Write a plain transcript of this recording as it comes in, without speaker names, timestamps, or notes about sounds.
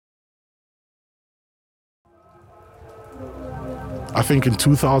I think in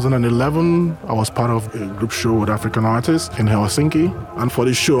 2011, I was part of a group show with African artists in Helsinki. And for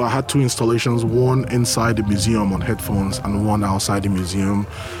the show, I had 2 installations, one inside the museum on headphones and one outside the museum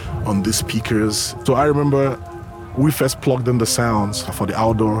on the speakers. So I remember we first plugged in the sounds for the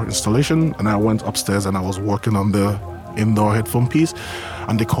outdoor installation, and I went upstairs and I was working on the indoor headphone piece.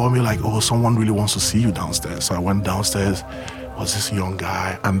 And they called me like, oh, someone really wants to see you downstairs. So I went downstairs, was this young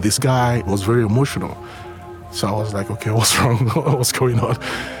guy, and this guy was very emotional. So I was like, okay, what's wrong? What's going on?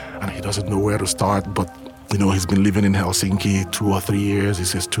 And he doesn't know where to start, but he's been living in Helsinki 2 or 3 years.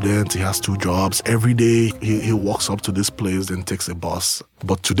 He's a student, he has 2 jobs. Every day he walks up to this place, then takes a bus.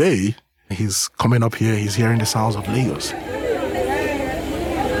 But today, he's coming up here, he's hearing the sounds of Lagos.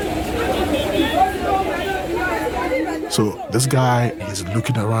 So this guy, he's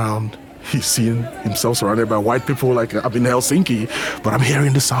looking around, he's seeing himself surrounded by white people, like I'm in Helsinki, but I'm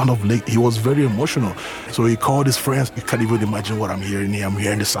hearing the sound of Lagos. He was very emotional. So he called his friends. You can't even imagine what I'm hearing here. I'm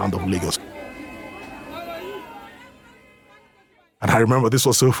hearing the sound of Lagos. And I remember this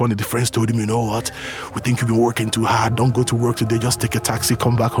was so funny. The friends told him, you know what? We think you've been working too hard. Don't go to work today. Just take a taxi,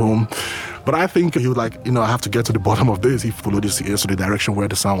 come back home. But I think he was like, I have to get to the bottom of this. He followed his ears to the direction where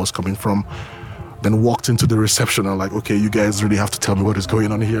the sound was coming from. Then walked into the reception and like, okay, you guys really have to tell me what is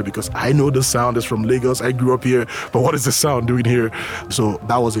going on here because I know the sound is from Lagos. I grew up here, but what is the sound doing here? So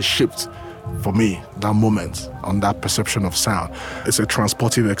that was a shift for me, that moment, on that perception of sound. It's a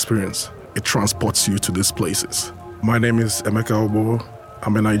transportive experience. It transports you to these places. My name is Emeka Ogboh.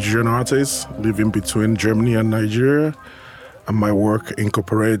 I'm a Nigerian artist living between Germany and Nigeria, and my work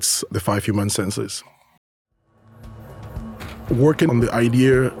incorporates the 5 human senses. Working on the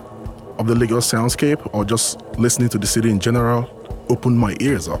idea of the Lagos soundscape or just listening to the city in general opened my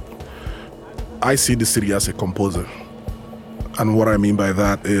ears up. I see the city as a composer. And what I mean by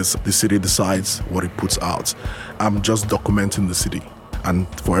that is the city decides what it puts out. I'm just documenting the city. And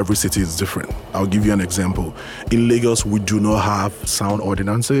for every city, it's different. I'll give you an example. In Lagos, we do not have sound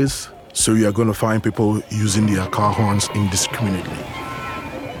ordinances. So you're going to find people using their car horns indiscriminately.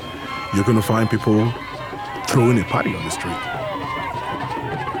 You're going to find people throwing a party on the street.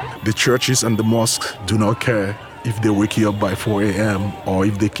 The churches and the mosques do not care if they wake you up by 4 a.m. or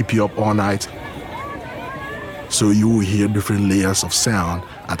if they keep you up all night. So you will hear different layers of sound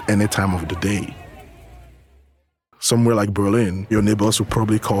at any time of the day. Somewhere like Berlin, your neighbors will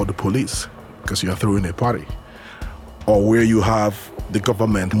probably call the police because you are throwing a party. Or where you have the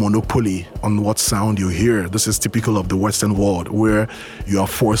government monopoly on what sound you hear. This is typical of the Western world where you are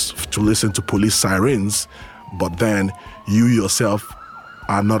forced to listen to police sirens, but then you yourself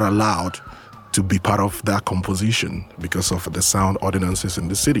are not allowed to be part of that composition because of the sound ordinances in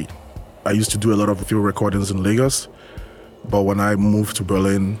the city. I used to do a lot of field recordings in Lagos, but when I moved to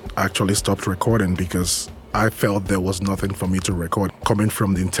Berlin, I actually stopped recording because I felt there was nothing for me to record. Coming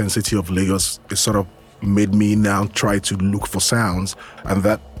from the intensity of Lagos, it sort of made me now try to look for sounds, and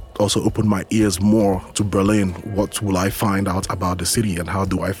that also opened my ears more to Berlin. What will I find out about the city and how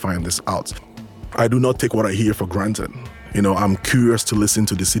do I find this out? I do not take what I hear for granted. I'm curious to listen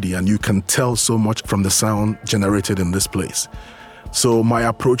to the city, and you can tell so much from the sound generated in this place. So my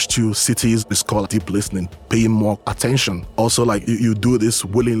approach to cities is called deep listening, paying more attention. Also, like you do this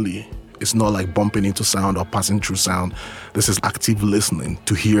willingly. It's not like bumping into sound or passing through sound. This is active listening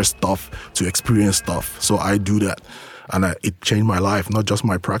to hear stuff, to experience stuff. So I do that. And it changed my life, not just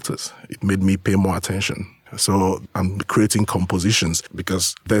my practice. It made me pay more attention. So I'm creating compositions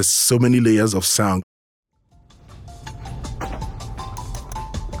because there's so many layers of sound.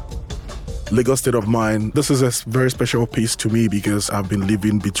 Lagos State of Mind, this is a very special piece to me because I've been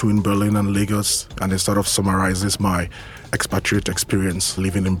living between Berlin and Lagos, and it sort of summarizes my expatriate experience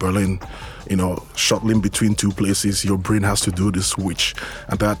living in Berlin. Shuttling between 2 places, your brain has to do the switch,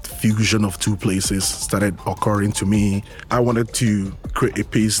 and that fusion of 2 places started occurring to me. I wanted to create a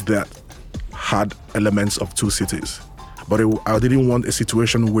piece that had elements of 2 cities. But I didn't want a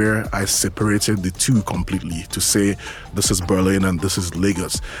situation where I separated the 2 completely to say this is Berlin and this is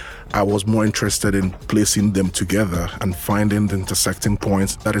Lagos. I was more interested in placing them together and finding the intersecting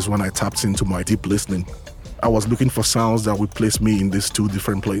points. That is when I tapped into my deep listening. I was looking for sounds that would place me in these 2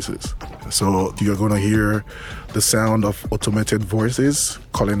 different places. So you're going to hear the sound of automated voices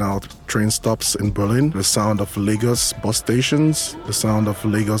calling out train stops in Berlin, the sound of Lagos bus stations, the sound of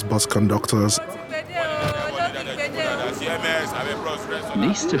Lagos bus conductors.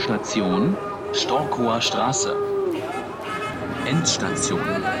 Nächste Station, Storkower Straße. Endstation.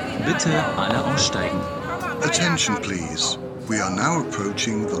 Bitte alle aussteigen. Attention please. We are now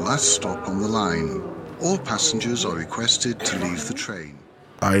approaching the last stop on the line. All passengers are requested to leave the train.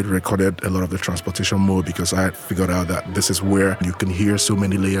 I recorded a lot of the transportation mode because I had figured out that this is where you can hear so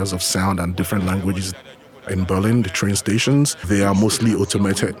many layers of sound and different languages. In Berlin, the train stations, they are mostly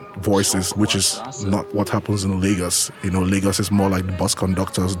automated voices, which is not what happens in Lagos. Lagos is more like the bus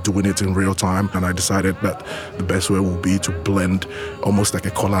conductors doing it in real time. And I decided that the best way would be to blend almost like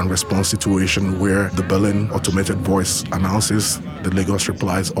a call and response situation where the Berlin automated voice announces, the Lagos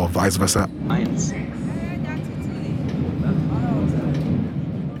replies, or vice versa.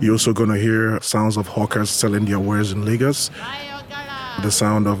 You're also going to hear sounds of hawkers selling their wares in Lagos. The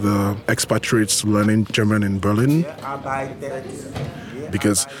sound of the expatriates learning German in Berlin.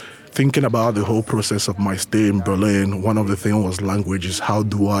 Because thinking about the whole process of my stay in Berlin, one of the things was languages. How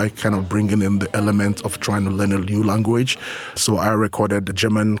do I kind of bring in the element of trying to learn a new language? So I recorded the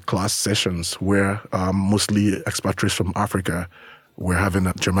German class sessions where mostly expatriates from Africa were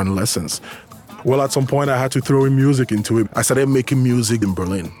having German lessons. Well, at some point, I had to throw in music into it. I started making music in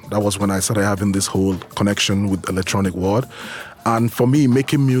Berlin. That was when I started having this whole connection with the electronic world. And for me,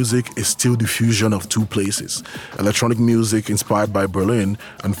 making music is still the fusion of two places. Electronic music inspired by Berlin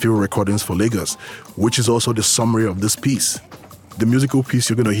and field recordings for Lagos, which is also the summary of this piece. The musical piece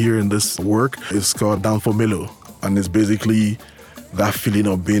you're going to hear in this work is called Down for Melo. And it's basically that feeling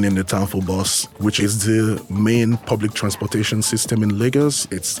of being in the Downfall bus, which is the main public transportation system in Lagos.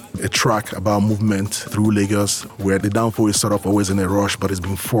 It's a track about movement through Lagos where the Downfall is sort of always in a rush, but it's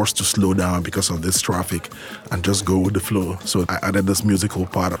been forced to slow down because of this traffic and just go with the flow. So I added this musical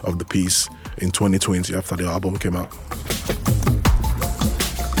part of the piece in 2020 after the album came out.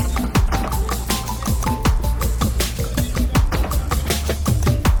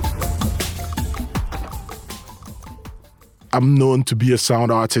 I'm known to be a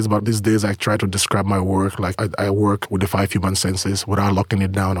sound artist, but these days I try to describe my work like I work with the 5 human senses without locking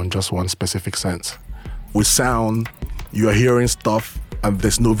it down on just one specific sense. With sound, you are hearing stuff and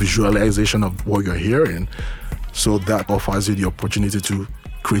there's no visualization of what you're hearing. So that offers you the opportunity to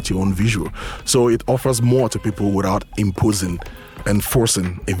create your own visual. So it offers more to people without imposing and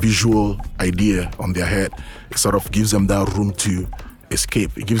forcing a visual idea on their head. It sort of gives them that room to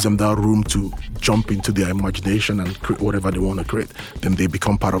escape. It gives them that room to jump into their imagination and create whatever they want to create. Then they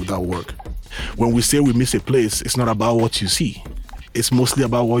become part of that work. When we say we miss a place, it's not about what you see. It's mostly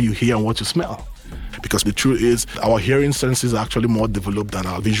about what you hear and what you smell. Because the truth is, our hearing senses are actually more developed than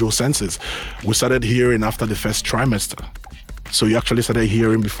our visual senses. We started hearing after the first trimester. So you actually started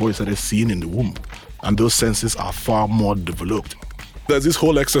hearing before you started seeing in the womb. And those senses are far more developed. There's this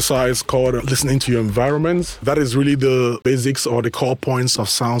whole exercise called listening to your environment. That is really the basics or the core points of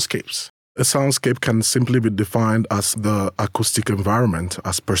soundscapes. A soundscape can simply be defined as the acoustic environment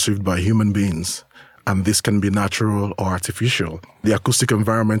as perceived by human beings. And this can be natural or artificial. The acoustic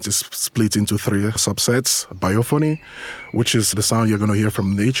environment is split into 3 subsets. Biophony, which is the sound you're going to hear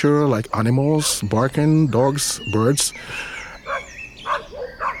from nature, like animals, barking, dogs, birds.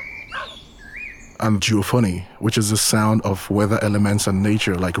 And geophony, which is the sound of weather elements and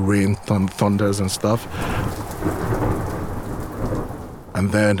nature, like rain, thunders and stuff.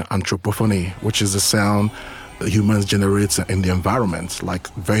 And then anthropophony, which is the sound that humans generate in the environment,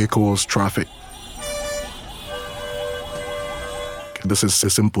 like vehicles, traffic. This is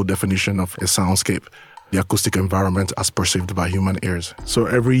a simple definition of a soundscape, the acoustic environment as perceived by human ears. So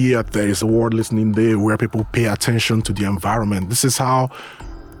every year there is a World Listening Day where people pay attention to the environment. This is how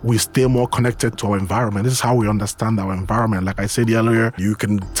we stay more connected to our environment. This is how we understand our environment. Like I said earlier, you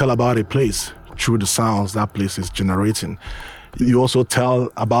can tell about a place through the sounds that place is generating. You also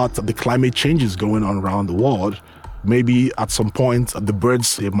tell about the climate changes going on around the world. Maybe at some point the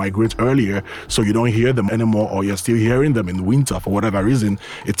birds they migrate earlier, so you don't hear them anymore, or you're still hearing them in the winter for whatever reason.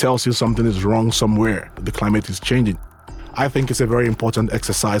 It tells you something is wrong somewhere. The climate is changing. I think it's a very important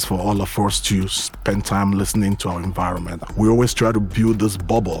exercise for all of us to spend time listening to our environment. We always try to build this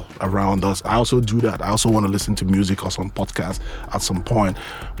bubble around us. I also do that. I also want to listen to music or some podcast at some point,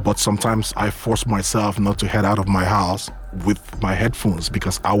 but sometimes I force myself not to head out of my house with my headphones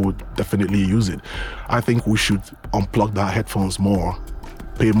because I would definitely use it. I think we should unplug our headphones more,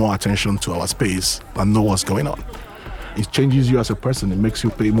 pay more attention to our space and know what's going on. It changes you as a person. It makes you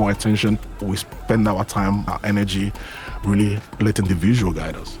pay more attention. We spend our time, our energy, really letting the visual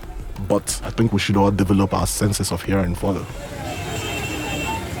guide us. But I think we should all develop our senses of hearing further.